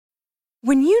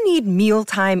When you need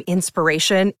mealtime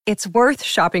inspiration, it's worth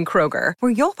shopping Kroger,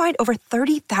 where you'll find over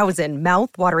 30,000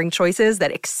 mouth-watering choices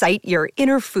that excite your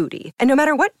inner foodie. And no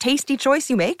matter what tasty choice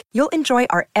you make, you'll enjoy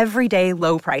our everyday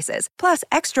low prices, plus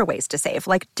extra ways to save,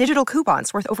 like digital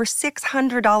coupons worth over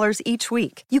 $600 each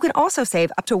week. You can also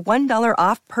save up to $1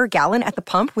 off per gallon at the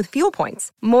pump with fuel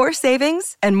points. More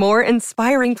savings and more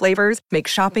inspiring flavors make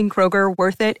shopping Kroger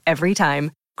worth it every time.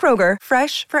 Kroger,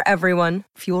 fresh for everyone.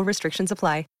 Fuel restrictions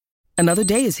apply. Another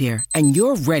day is here, and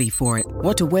you're ready for it.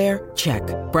 What to wear? Check.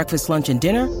 Breakfast, lunch, and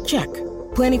dinner? Check.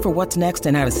 Planning for what's next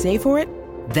and how to save for it?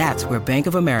 That's where Bank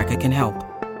of America can help.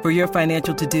 For your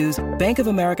financial to-dos, Bank of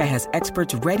America has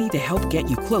experts ready to help get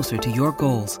you closer to your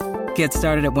goals. Get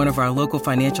started at one of our local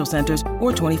financial centers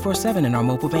or 24/7 in our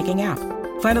mobile banking app.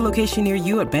 Find a location near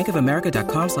you at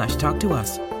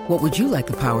bankofamerica.com/talktous. What would you like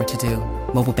the power to do?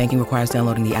 Mobile banking requires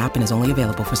downloading the app and is only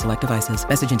available for select devices.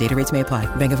 Message and data rates may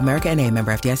apply. Bank of America N.A.,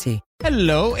 member FDIC.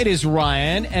 Hello, it is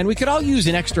Ryan, and we could all use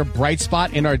an extra bright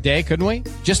spot in our day, couldn't we?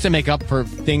 Just to make up for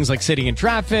things like sitting in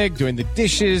traffic, doing the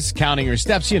dishes, counting your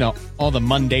steps, all the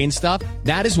mundane stuff.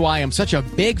 That is why I'm such a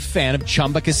big fan of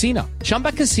Chumba Casino.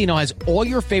 Chumba Casino has all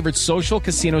your favorite social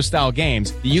casino-style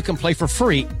games that you can play for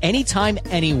free anytime,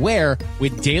 anywhere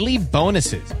with daily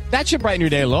bonuses. That should brighten your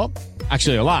day a little.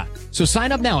 Actually, a lot. So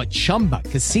sign up now at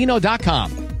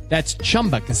ChumbaCasino.com. That's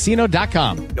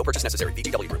ChumbaCasino.com. No purchase necessary.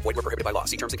 VGW Group. Void where prohibited by law.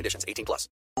 See terms and conditions. 18+.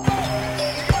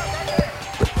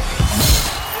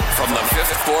 From the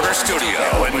Fifth Quarter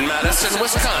Studio in Madison,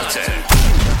 Wisconsin,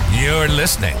 you're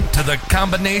listening to the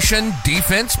Combination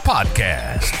Defense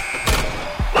Podcast.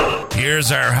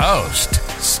 Here's our host,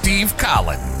 Steve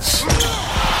Collins.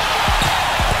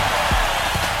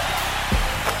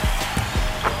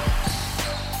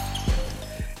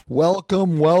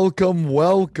 Welcome to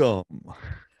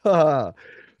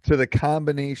the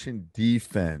Combination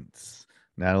Defense.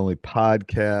 Not only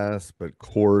podcast, but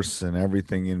course and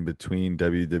everything in between.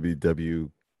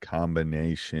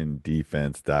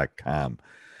 www.combinationdefense.com.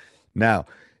 Now,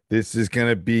 this is going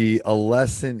to be a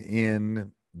lesson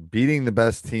in beating the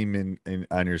best team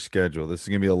on your schedule. This is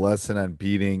going to be a lesson on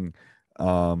beating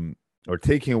or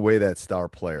taking away that star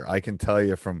player. I can tell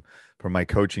you from my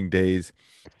coaching days,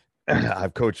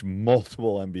 I've coached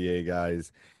multiple NBA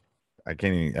guys. I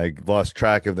lost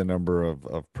track of the number of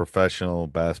professional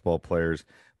basketball players,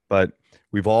 but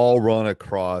we've all run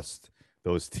across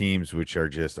those teams which are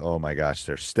just, oh my gosh,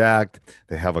 they're stacked.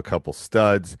 They have a couple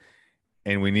studs,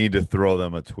 and we need to throw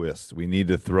them a twist. We need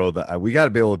to we got to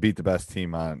be able to beat the best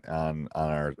team on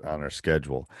our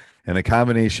schedule, and the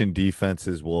combination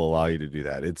defenses will allow you to do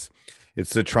that. It's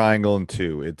the triangle and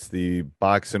two. It's the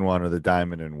box and one or the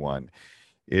diamond and one.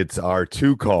 It's our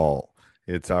 2-call.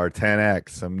 It's our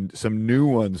 10X. Some new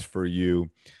ones for you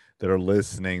that are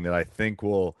listening that I think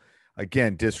will,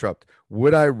 again, disrupt.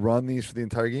 Would I run these for the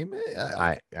entire game?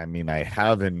 I mean, I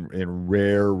have in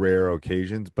rare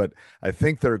occasions, but I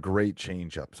think they're great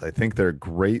change-ups. I think they're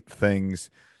great things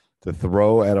to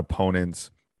throw at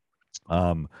opponents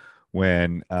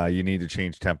when you need to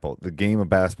change tempo. The game of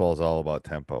basketball is all about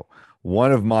tempo.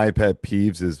 One of my pet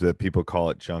peeves is that people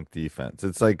call it junk defense.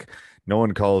 It's like no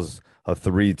one calls a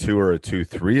 3-2 or a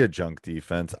 2-3 a junk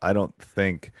defense. I don't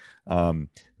think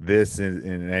this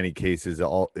in any case is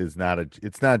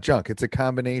not junk. It's a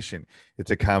combination.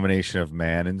 It's a combination of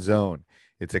man and zone.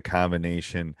 It's a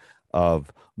combination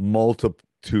of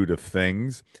multitude of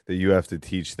things that you have to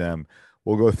teach them.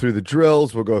 We'll go through the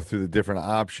drills. We'll go through the different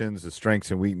options, the strengths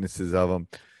and weaknesses of them.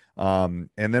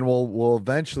 And then we'll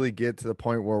eventually get to the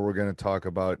point where we're going to talk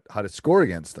about how to score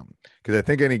against them. Because I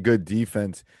think any good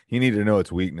defense, you need to know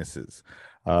its weaknesses.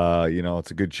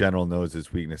 It's a good general knows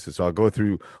its weaknesses. So I'll go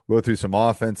through some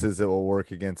offenses that will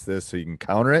work against this so you can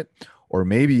counter it, or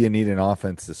maybe you need an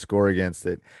offense to score against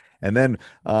it. And then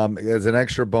as an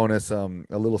extra bonus, a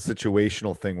little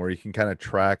situational thing where you can kind of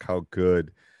track how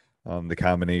good the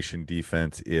combination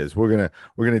defense is. We're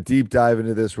gonna deep dive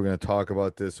into this. We're gonna talk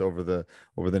about this over the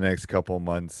next couple of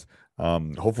months.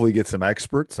 Hopefully get some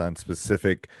experts on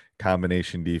specific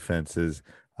combination defenses.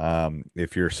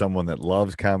 If you're someone that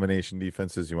loves combination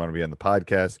defenses, you want to be on the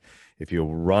podcast. If you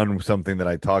run something that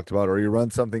I talked about, or you run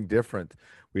something different,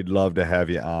 we'd love to have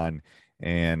you on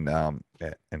and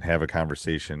have a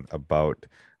conversation about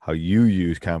how you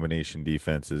use combination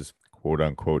defenses, quote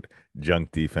unquote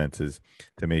junk defenses,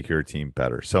 to make your team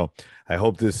better. So I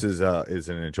hope this is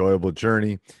an enjoyable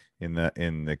journey in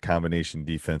the combination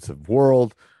defensive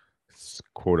world,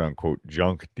 quote unquote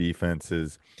junk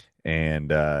defenses.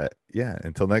 And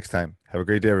until next time, have a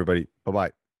great day, everybody.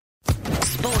 Bye-bye.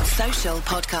 Sports Social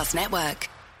Podcast Network.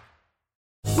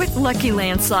 With Lucky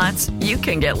Land Slots, you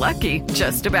can get lucky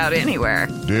just about anywhere.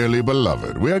 Dearly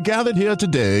beloved, we are gathered here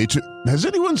today to... Has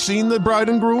anyone seen the bride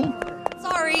and groom?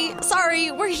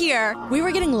 Sorry, we're here. We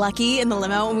were getting lucky in the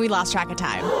limo and we lost track of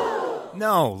time.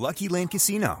 No, Lucky Land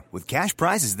Casino, with cash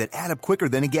prizes that add up quicker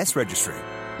than a guest registry.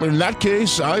 In that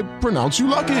case, I pronounce you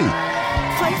lucky.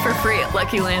 Play for free at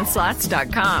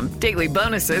LuckyLandSlots.com. Daily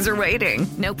bonuses are waiting.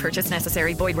 No purchase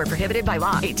necessary. Void where prohibited by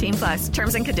law. 18+.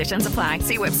 Terms and conditions apply.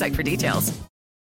 See website for details.